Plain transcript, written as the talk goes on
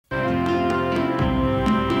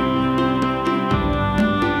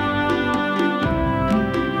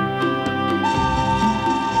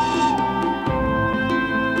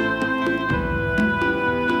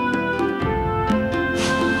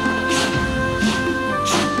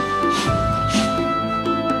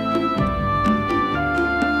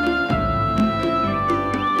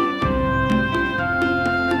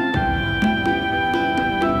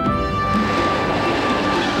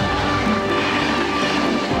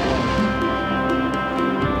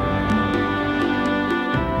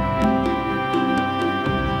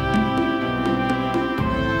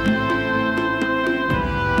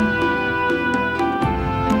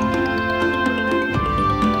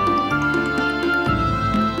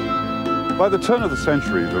By the turn of the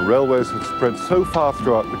century, the railways had spread so far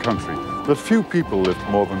throughout the country that few people lived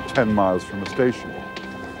more than 10 miles from a station.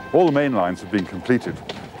 All the main lines had been completed.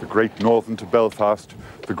 The Great Northern to Belfast,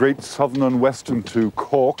 the Great Southern and Western to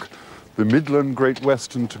Cork, the Midland Great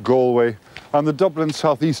Western to Galway, and the Dublin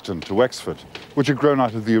South Eastern to Wexford, which had grown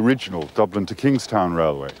out of the original Dublin to Kingstown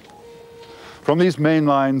Railway. From these main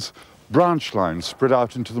lines, branch lines spread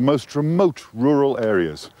out into the most remote rural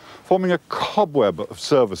areas, forming a cobweb of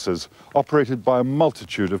services operated by a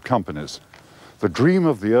multitude of companies. The dream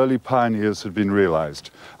of the early pioneers had been realized,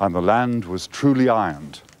 and the land was truly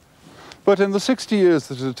ironed. But in the 60 years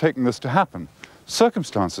that it had taken this to happen,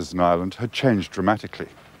 circumstances in Ireland had changed dramatically.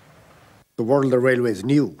 The world of the railways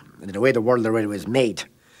knew, and in a way the world of the railways made,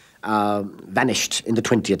 vanished in the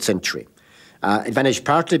 20th century. It vanished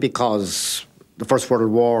partly because the First World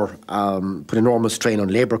War put enormous strain on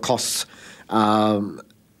labour costs,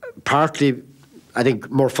 partly, I think,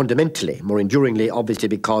 more fundamentally, more enduringly, obviously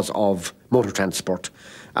because of motor transport,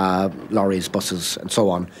 lorries, buses and so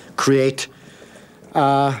on, create,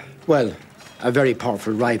 well, a very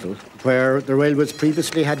powerful rival where the railways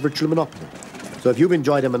previously had virtual monopoly. So if you've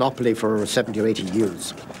enjoyed a monopoly for 70 or 80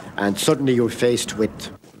 years, and suddenly you're faced with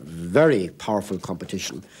very powerful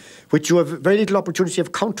competition, which you have very little opportunity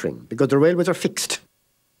of countering because the railways are fixed.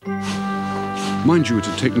 Mind you, it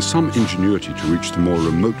had taken some ingenuity to reach the more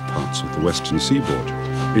remote parts of the western seaboard.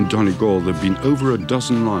 In Donegal, there had been over a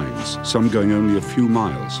dozen lines, some going only a few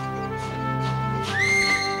miles.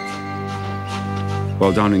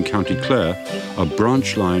 While down in County Clare, a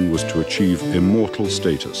branch line was to achieve immortal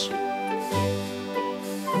status.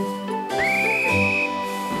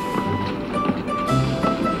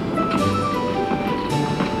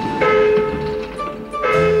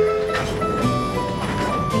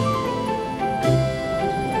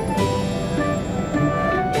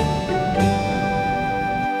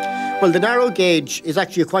 Well, the narrow gauge is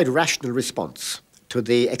actually a quite rational response to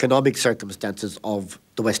the economic circumstances of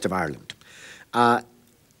the west of Ireland.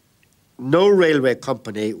 No railway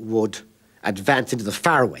company would advance into the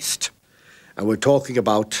far west. And we're talking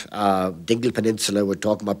about Dingle Peninsula, we're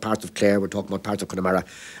talking about parts of Clare, we're talking about parts of Connemara,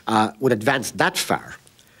 would advance that far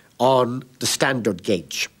on the standard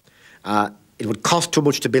gauge. It would cost too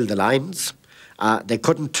much to build the lines. They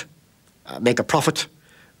couldn't make a profit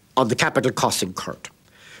on the capital costs incurred.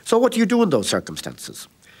 So what do you do in those circumstances?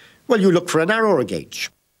 Well, you look for a narrower gauge.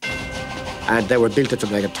 And they were built at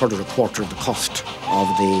something like a third or a quarter of the cost of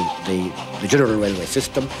the general railway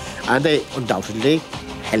system, and they undoubtedly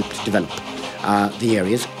helped develop the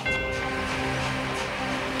areas.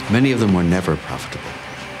 Many of them were never profitable.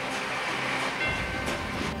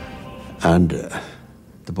 And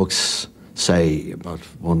the books say about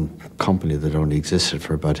one company that only existed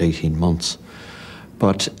for about 18 months.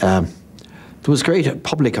 But there was great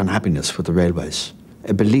public unhappiness with the railways,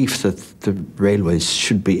 a belief that the railways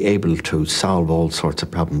should be able to solve all sorts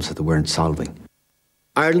of problems that they weren't solving.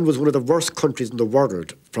 Ireland was one of the worst countries in the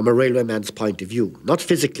world from a railwayman's point of view, not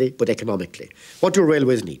physically, but economically. What do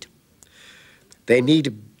railways need? They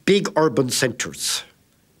need big urban centres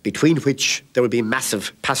between which there will be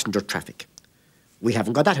massive passenger traffic. We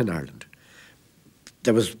haven't got that in Ireland.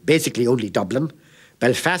 There was basically only Dublin,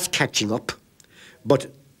 Belfast catching up, but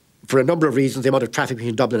for a number of reasons, the amount of traffic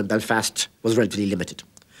between Dublin and Belfast was relatively limited.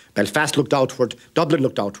 Belfast looked outward, Dublin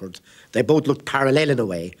looked outward. They both looked parallel in a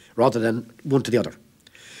way, rather than one to the other.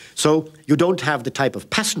 So you don't have the type of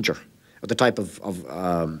passenger, or the type of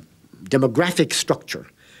demographic structure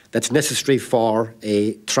that's necessary for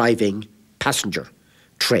a thriving passenger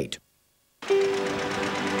trade.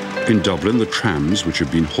 In Dublin, the trams, which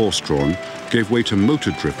had been horse-drawn, gave way to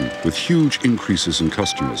motor-driven, with huge increases in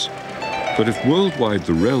customers. But if worldwide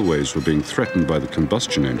the railways were being threatened by the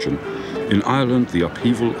combustion engine, in Ireland the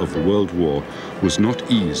upheaval of the World War was not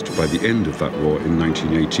eased by the end of that war in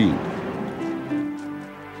 1918.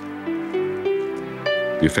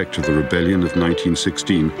 The effect of the rebellion of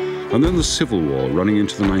 1916 and then the Civil War running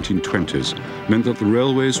into the 1920s meant that the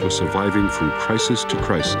railways were surviving from crisis to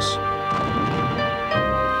crisis.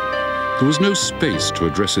 There was no space to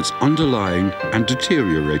address its underlying and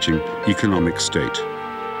deteriorating economic state.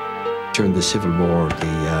 During the Civil War,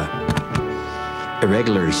 the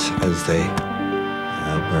irregulars, as they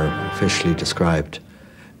were officially described,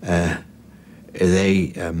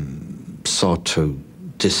 they sought to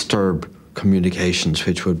disturb communications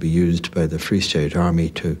which would be used by the Free State Army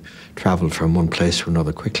to travel from one place to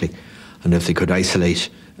another quickly. And if they could isolate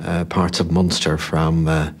parts of Munster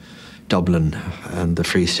from Dublin and the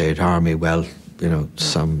Free State Army, well, you know,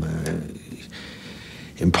 some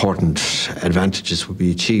important advantages would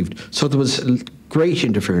be achieved. So there was great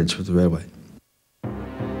interference with the railway.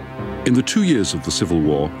 In the 2 years of the Civil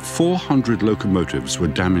War, 400 locomotives were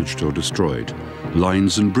damaged or destroyed.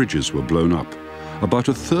 Lines and bridges were blown up. About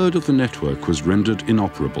a third of the network was rendered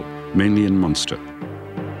inoperable, mainly in Munster.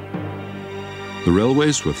 The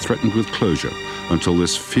railways were threatened with closure until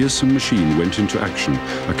this fearsome machine went into action,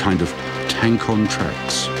 a kind of tank on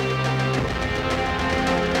tracks.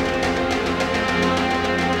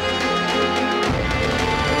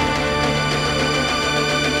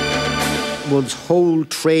 One's whole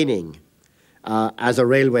training as a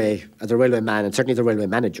railway man, and certainly as a railway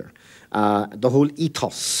manager, the whole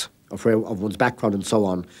ethos of one's background and so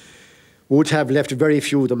on, would have left very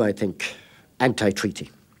few of them, I think, anti-treaty.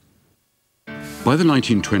 By the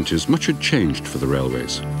 1920s, much had changed for the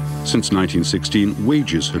railways. Since 1916,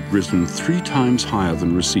 wages had risen 3 times higher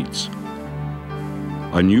than receipts.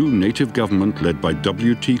 A new native government led by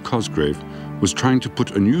W.T. Cosgrave was trying to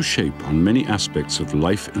put a new shape on many aspects of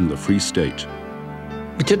life in the Free State.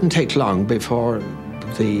 It didn't take long before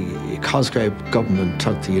the Cosgrave government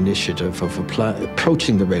took the initiative of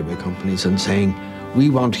approaching the railway companies and saying, we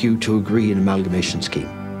want you to agree an amalgamation scheme.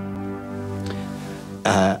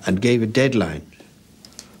 And gave a deadline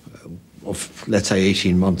of, let's say,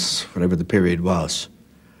 18 months, whatever the period was.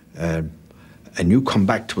 And you come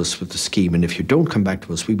back to us with the scheme, and if you don't come back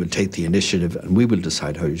to us, we will take the initiative and we will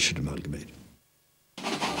decide how you should amalgamate.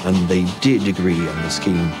 And they did agree on the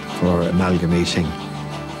scheme for amalgamating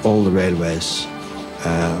all the railways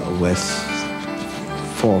with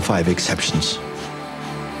 4 or 5 exceptions.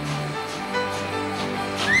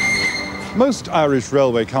 Most Irish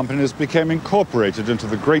railway companies became incorporated into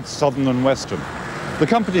the Great Southern and Western. The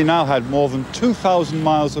company now had more than 2,000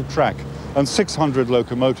 miles of track and 600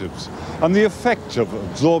 locomotives. And the effect of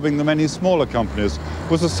absorbing the many smaller companies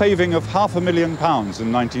was a saving of £500,000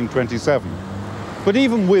 in 1927. But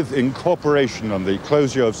even with incorporation and the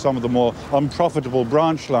closure of some of the more unprofitable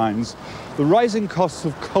branch lines, the rising costs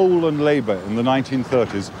of coal and labour in the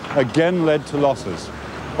 1930s again led to losses.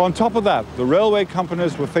 On top of that, the railway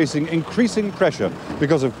companies were facing increasing pressure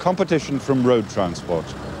because of competition from road transport.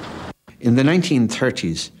 In the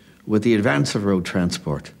 1930s, with the advance of road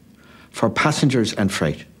transport, for passengers and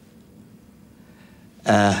freight,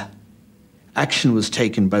 action was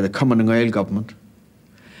taken by the Cumann na nGaedheal government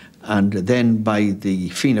and then by the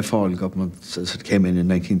Fianna Fáil government as it came in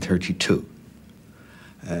 1932.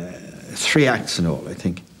 3 acts in all, I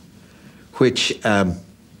think, which,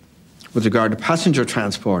 with regard to passenger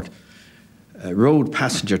transport, road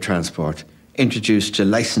passenger transport, introduced a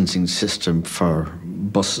licensing system for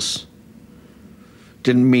buses.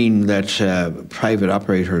 Didn't mean that private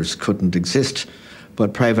operators couldn't exist,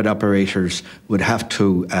 but private operators would have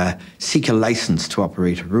to seek a license to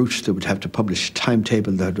operate a route. They would have to publish a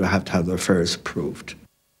timetable. They would have to have their fares approved.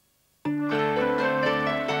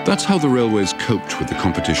 That's how the railways coped with the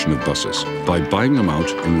competition of buses, by buying them out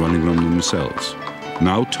and running them themselves.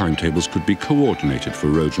 Now timetables could be coordinated for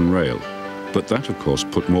road and rail. But that, of course,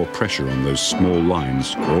 put more pressure on those small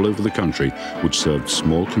lines all over the country which served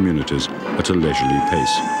small communities at a leisurely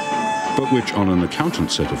pace, but which, on an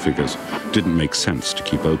accountant's set of figures, didn't make sense to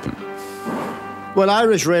keep open. Well,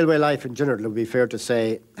 Irish railway life in general, it would be fair to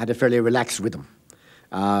say, had a fairly relaxed rhythm.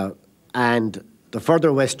 And the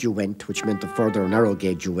further west you went, which meant the further narrow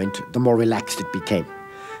gauge you went, the more relaxed it became.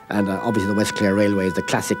 And obviously the West Clare Railway is the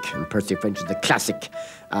classic, and Percy French is the classic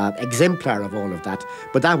exemplar of all of that.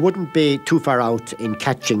 But that wouldn't be too far out in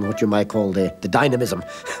catching what you might call the dynamism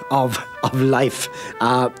of life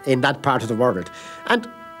in that part of the world. And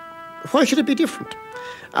why should it be different?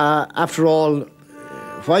 After all,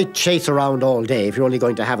 why chase around all day if you're only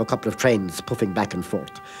going to have a couple of trains puffing back and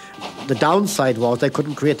forth? The downside was they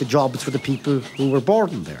couldn't create the jobs for the people who were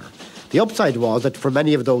born there. The upside was that for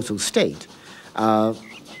many of those who stayed,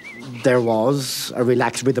 there was a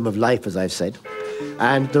relaxed rhythm of life, as I've said,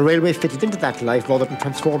 and the railway fitted into that life rather than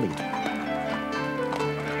transforming it.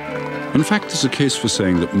 In fact, there's a case for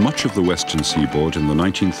saying that much of the western seaboard in the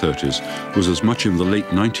 1930s was as much in the late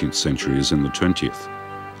 19th century as in the 20th.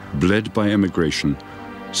 Bled by emigration,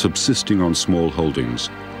 subsisting on small holdings.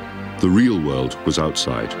 The real world was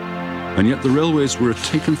outside, and yet the railways were a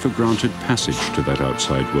taken-for-granted passage to that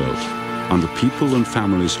outside world, and the people and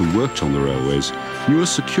families who worked on the railways knew a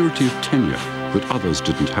security of tenure that others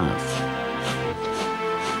didn't have.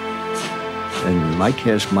 In my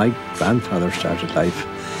case, my grandfather started life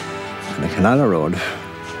on the Killala Road,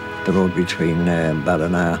 the road between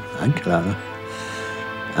Ballina and Killala.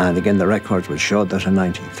 And again, the records would show that in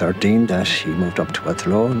 1913 that he moved up to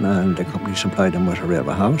Athlone and the company supplied him with a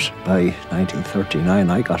railway house. By 1939,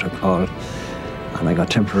 I got a call And I got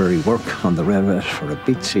temporary work on the railway for a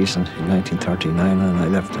beat season in 1939, and I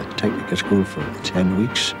left the technical school for 10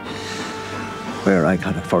 weeks, where I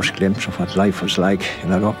got a first glimpse of what life was like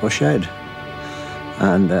in a local shed.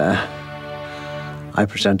 And I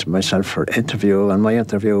presented myself for interview, and my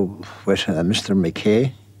interview with Mr.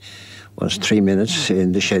 McKay was 3 minutes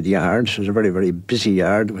in the shed yard. It was a very, very busy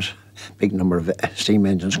yard. There was a big number of steam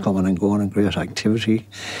engines coming and going and great activity.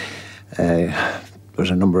 There was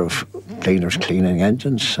a number of cleaners cleaning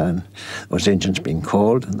engines, and there was engines being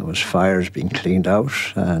coaled, and there was fires being cleaned out,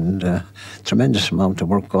 and tremendous amount of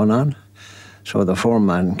work going on. So the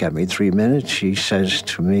foreman gave me 3 minutes. He says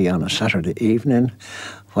to me on a Saturday evening,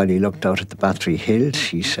 while he looked out at the Battery Hills,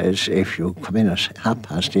 he says, if you come in at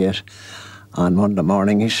 8:30 on Monday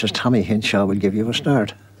morning, he says, Tommy Hinshaw will give you a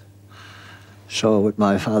start. So with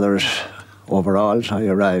my father's overalls, I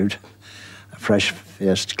arrived a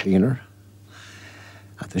fresh-faced cleaner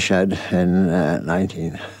at the shed in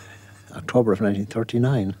October of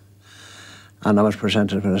 1939. And I was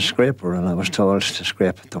presented with a scraper, and I was told to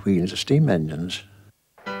scrape the wheels of steam engines.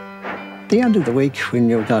 At the end of the week, when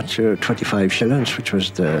you got your 25 shillings, which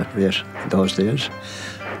was the rate in those days,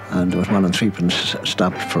 and there was 1 and 3 pence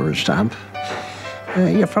stopped for a stamp,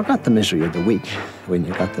 you forgot the misery of the week when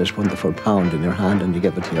you got this wonderful pound in your hand and you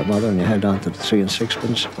gave it to your mother and you held on to the 3 and 6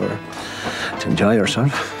 pence to enjoy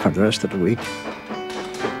yourself for the rest of the week.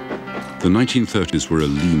 The 1930s were a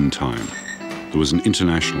lean time. There was an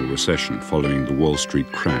international recession following the Wall Street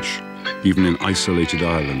crash. Even in isolated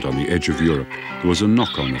Ireland on the edge of Europe, there was a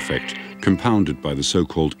knock-on effect, compounded by the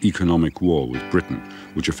so-called economic war with Britain,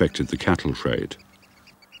 which affected the cattle trade.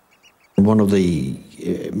 One of the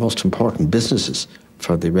most important businesses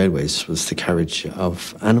for the railways was the carriage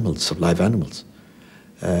of animals, of live animals.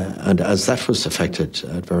 And as that was affected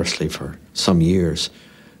adversely for some years,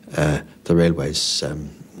 the railways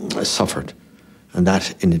suffered. And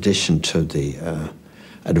that, in addition to the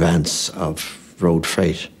advance of road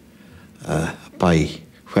freight,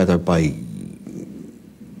 whether by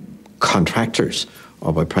contractors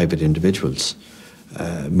or by private individuals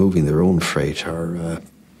moving their own freight or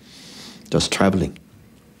just travelling,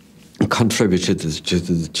 contributed to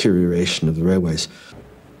the deterioration of the railways.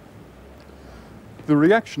 The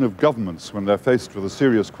reaction of governments when they're faced with a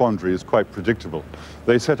serious quandary is quite predictable.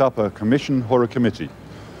 They set up a commission or a committee.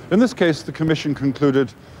 In this case, the commission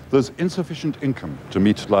concluded there's insufficient income to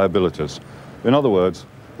meet liabilities. In other words,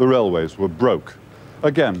 the railways were broke.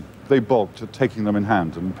 Again, they balked at taking them in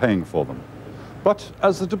hand and paying for them. But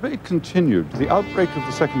as the debate continued, the outbreak of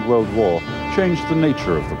the Second World War changed the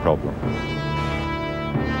nature of the problem.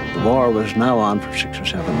 The war was now on for 6 or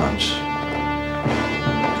 7 months,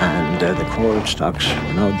 and the coal stocks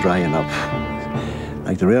were now drying up.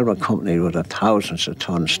 Like the railroad company would have thousands of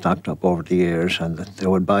tons stocked up over the years, and that they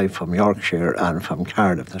would buy from Yorkshire and from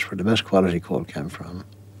Cardiff. That's where the best quality coal came from.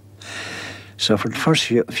 So for the first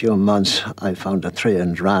few months, I found that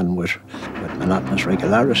trains ran with monotonous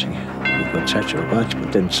regularity. You could set your watch,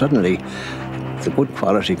 but then suddenly the good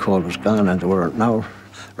quality coal was gone, and they were now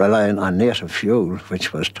relying on native fuel,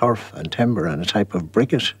 which was turf and timber and a type of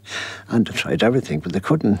briquette, and they tried everything, but they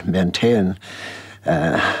couldn't maintain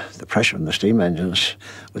the pressure on the steam engines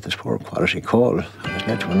with this poor quality coal. And it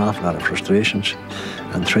led to an awful lot of frustrations,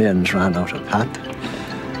 and trains ran out of path.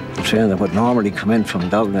 The train that would normally come in from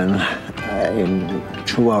Dublin in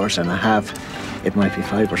 2 hours and a half, it might be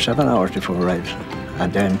 5 or 7 hours before it arrived.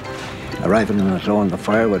 And then arriving in Athlone, the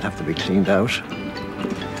fire would have to be cleaned out,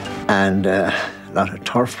 and a lot of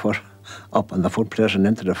turf put up on the footplate and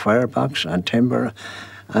into the firebox, and timber.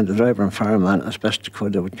 And the driver and fireman, as best they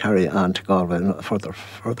could, they would carry on to Galway further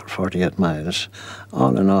 48 miles.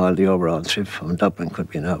 All in all, the overall trip from Dublin could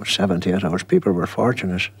be now 78 hours. People were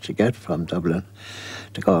fortunate to get from Dublin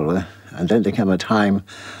to Galway. And then there came a time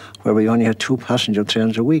where we only had 2 passenger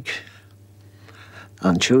trains a week,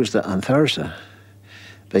 on Tuesday and Thursday,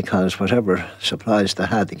 because whatever supplies they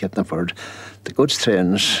had, they kept them for the goods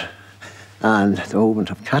trains and the movement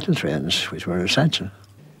of cattle trains, which were essential.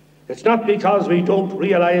 It's not because we don't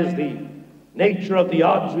realise the nature of the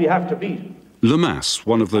odds we have to beat. Lemass,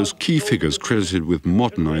 one of those key figures credited with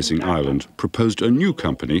modernising Ireland, proposed a new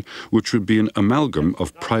company which would be an amalgam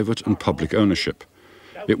of private and public ownership.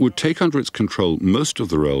 It would take under its control most of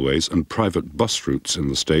the railways and private bus routes in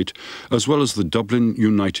the state, as well as the Dublin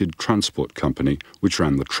United Transport Company, which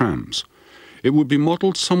ran the trams. It would be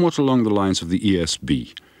modelled somewhat along the lines of the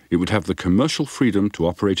ESB. It would have the commercial freedom to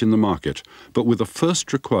operate in the market, but with a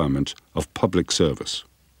first requirement of public service.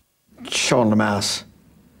 Sean Lemass,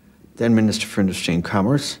 then Minister for Industry and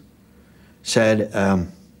Commerce, said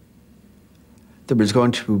there was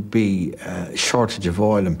going to be a shortage of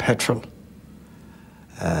oil and petrol,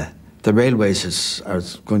 The railways are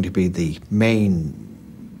going to be the main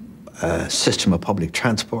system of public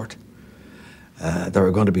transport. There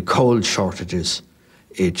are going to be coal shortages.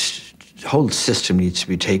 The whole system needs to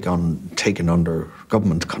be taken under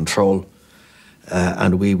government control,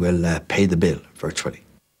 and we will pay the bill virtually.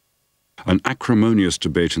 An acrimonious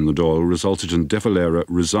debate in the Dáil resulted in De Valera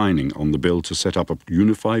resigning on the bill to set up a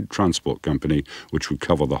unified transport company which would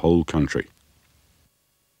cover the whole country.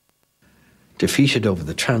 Defeated over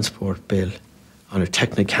the transport bill on a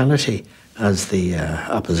technicality, as the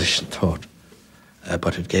opposition thought,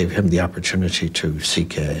 but it gave him the opportunity to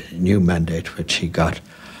seek a new mandate, which he got.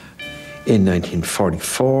 In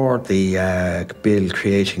 1944, the bill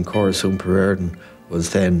creating Córas Úmpar Éireann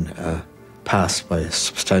was then passed by a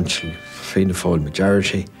substantial Fianna Fáil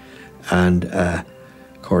majority, and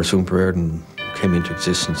Córas Úmpar Éireann came into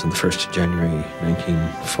existence on the 1st of January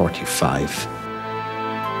 1945.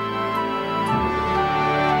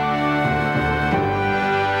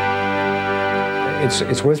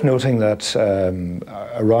 It's worth noting that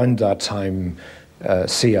around that time,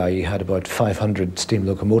 CIE had about 500 steam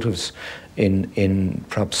locomotives in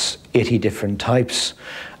perhaps 80 different types,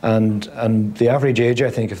 and the average age,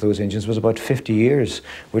 I think, of those engines was about 50 years,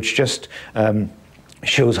 which just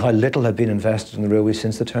shows how little had been invested in the railway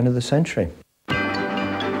since the turn of the century.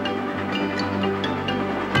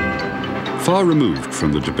 Far removed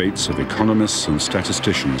from the debates of economists and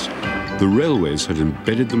statisticians, the railways had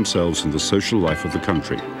embedded themselves in the social life of the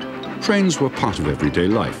country. Trains were part of everyday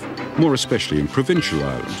life, more especially in provincial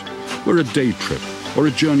Ireland, where a day trip or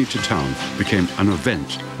a journey to town became an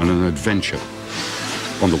event and an adventure.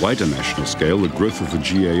 On the wider national scale, the growth of the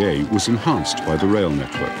GAA was enhanced by the rail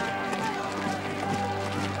network.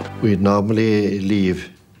 We'd normally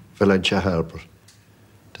leave Valentia Harbour,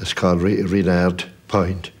 that's called Renard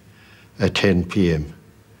Point, at 10 p.m.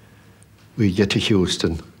 We'd get to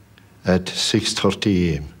Houston at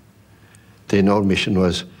 6:30 a.m. Then our mission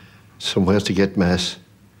was somewhere to get mass,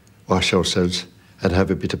 wash ourselves, and have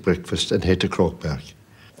a bit of breakfast and head to Croke Park.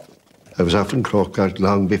 I was often in Croke Park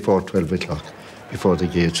long before 12 o'clock, before the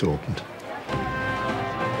gates opened.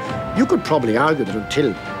 You could probably argue that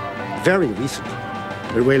until very recently,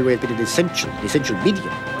 the railway had been an essential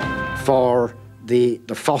medium for the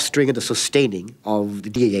fostering and the sustaining of the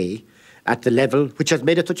DAA at the level which has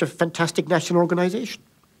made it such a fantastic national organisation.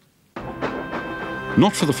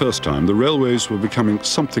 Not for the first time, the railways were becoming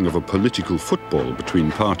something of a political football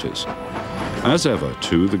between parties. As ever,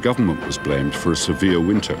 too, the government was blamed for a severe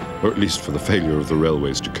winter, or at least for the failure of the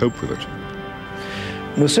railways to cope with it.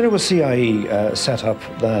 No sooner was CIE set up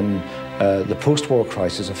than the post-war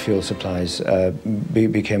crisis of fuel supplies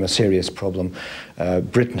became a serious problem.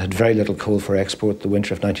 Britain had very little coal for export. The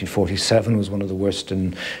winter of 1947 was one of the worst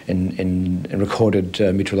in recorded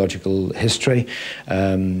meteorological history.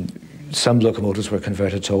 Some locomotives were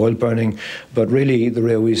converted to oil burning, but really the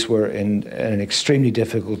railways were in an extremely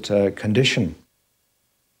difficult condition.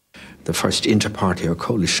 The first inter-party or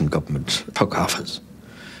coalition government took office.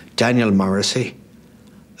 Daniel Morrissey,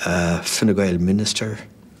 Fine Gael minister,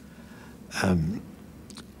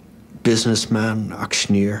 businessman,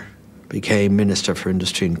 auctioneer, became Minister for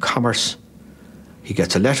Industry and Commerce. He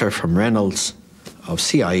gets a letter from Reynolds of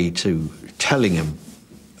CIE telling him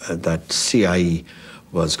that CIE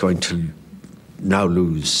was going to now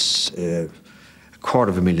lose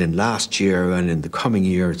 $250,000 last year, and in the coming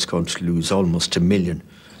year it's going to lose almost $1 million.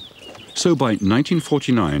 So by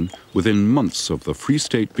 1949, within months of the Free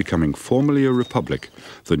State becoming formally a republic,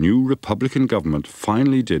 the new Republican government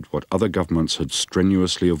finally did what other governments had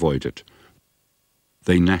strenuously avoided.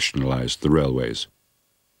 They nationalised the railways.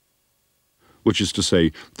 Which is to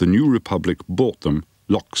say, the new republic bought them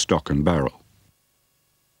lock, stock and barrel.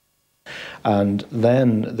 And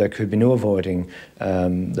then there could be no avoiding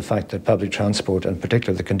the fact that public transport, and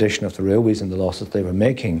particularly the condition of the railways and the losses they were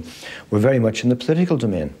making, were very much in the political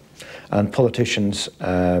domain. And politicians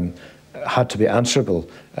had to be answerable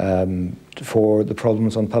for the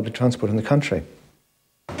problems on public transport in the country.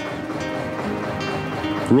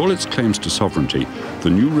 For all its claims to sovereignty, the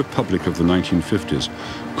new republic of the 1950s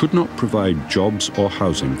could not provide jobs or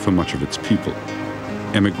housing for much of its people.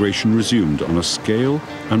 Emigration resumed on a scale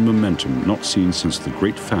and momentum not seen since the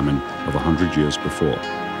Great Famine of 100 years before.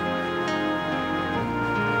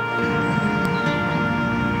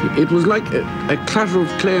 It was like a clatter of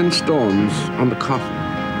clay and stones on the coffin.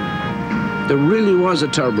 There really was a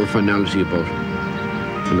terrible finality about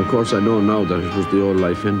it. And of course I know now that it was the old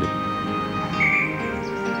life ending.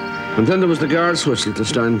 And then there was the guard's whistle to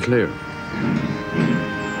stand clear.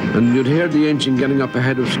 And you'd hear the engine getting up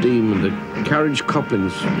ahead of steam and the carriage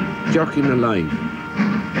couplings jerking a line.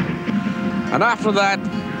 And after that,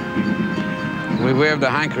 We waved a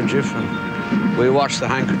handkerchief and we watched the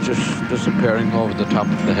handkerchiefs disappearing over the top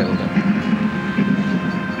of the hill there.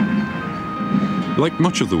 Like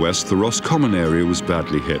much of the West, the Roscommon area was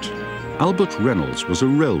badly hit. Albert Reynolds was a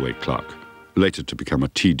railway clerk, later to become a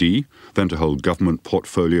TD, then to hold government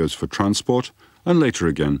portfolios for transport, and later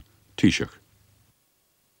again, Taoiseach.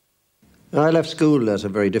 I left school at a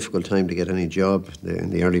very difficult time to get any job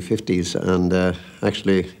in the early 50s, and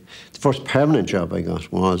actually the first permanent job I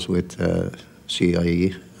got was with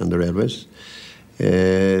CIE and the railways,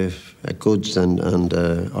 a goods and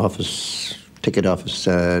office, ticket office,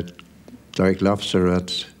 clerical officer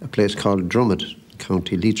at a place called Drummond,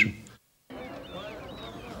 County Leitrim.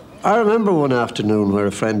 I remember one afternoon where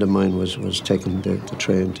a friend of mine was taking the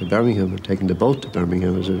train to Birmingham, or taking the boat to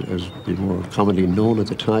Birmingham, as was more commonly known at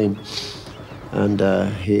the time. And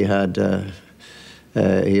he had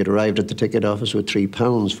arrived at the ticket office with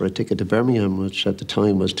 £3 for a ticket to Birmingham, which at the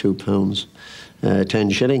time was £2, 10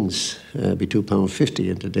 shillings, be £2.50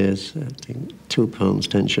 in today's, I think, £2,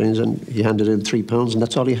 10 shillings, and he handed in £3, and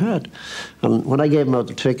that's all he had. And when I gave him out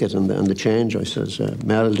the ticket and the change, I says,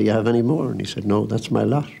 Mel, do you have any more? And he said, no, that's my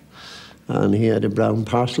lot. And he had a brown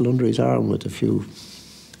parcel under his arm with a few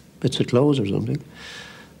bits of clothes or something.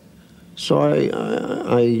 So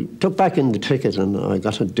I took back in the ticket and I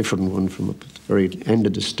got a different one from at the very end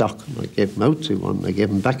of the stock. And I gave him out to one. I gave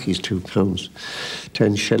him back his £2,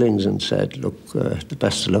 10 shillings, and said, look, the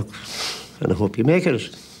best of luck, and I hope you make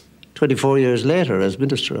it. 24 years later, as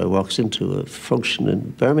minister, I walks into a function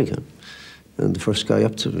in Birmingham, and the first guy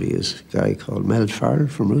up to me is a guy called Mel Farrell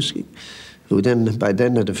from Ruski, who then, by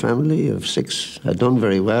then had a family of 6, had done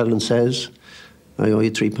very well, and says, I owe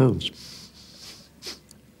you £3.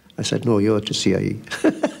 I said, no, you owe it to CIE.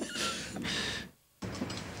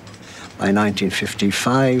 By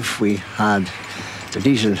 1955, we had the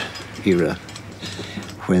diesel era,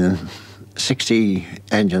 when 60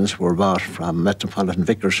 engines were bought from Metropolitan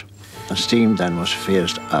Vickers. The steam then was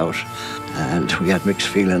phased out, and we had mixed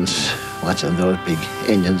feelings watching those big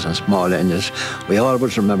engines and small engines. We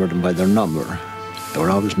always remembered them by their number. They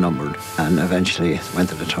were always numbered, and eventually went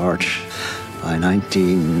to the torch. By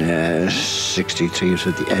 1963, it was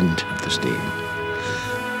at the end of the steam.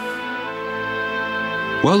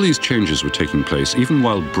 While these changes were taking place, even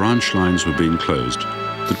while branch lines were being closed,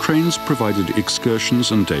 the trains provided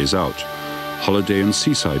excursions and days out, holiday and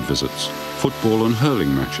seaside visits, football and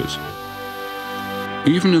hurling matches.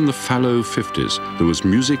 Even in the fallow 50s, there was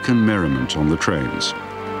music and merriment on the trains.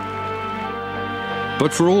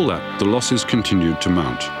 But for all that, the losses continued to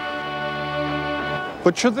mount.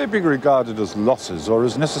 But should they be regarded as losses or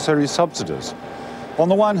as necessary subsidies? On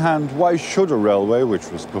the one hand, why should a railway, which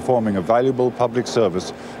was performing a valuable public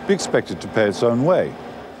service, be expected to pay its own way?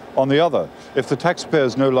 On the other, if the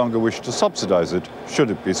taxpayers no longer wish to subsidise it, should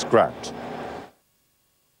it be scrapped?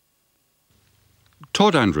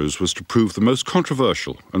 Todd Andrews was to prove the most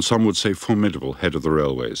controversial, and some would say formidable, head of the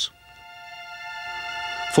railways.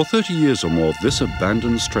 For 30 years or more, this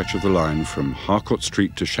abandoned stretch of the line from Harcourt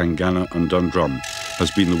Street to Shanganagh and Dundrum has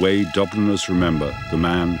been the way Dubliners remember the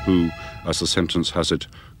man who, as the sentence has it,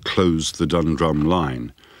 closed the Dundrum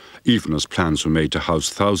line, even as plans were made to house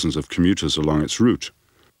thousands of commuters along its route.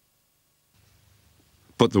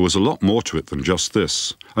 But there was a lot more to it than just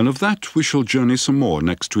this, and of that we shall journey some more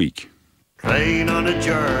next week. Train on a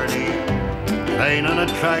journey, train on a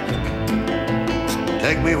track,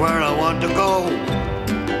 take me where I want to go,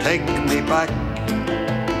 take me back,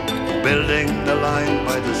 building the line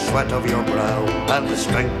by the sweat of your brow and the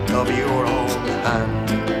strength of your own hand,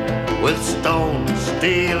 with stone,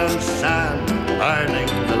 steel and sand, earning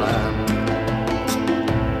the land.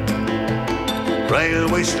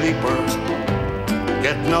 Railway sleeper,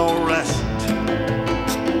 get no rest,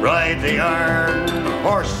 ride the iron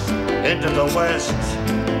horse into the west,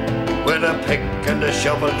 with a pick and a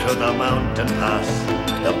shovel to the mountain pass,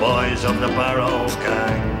 the boys of the Barrow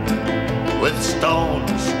gang, with stone,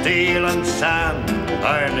 steel and sand,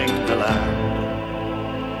 earning the land.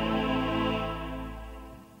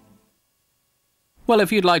 Well,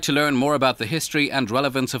 if you'd like to learn more about the history and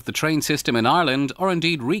relevance of the train system in Ireland, or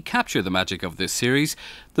indeed recapture the magic of this series,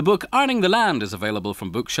 the book Ironing the Land is available from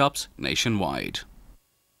bookshops nationwide.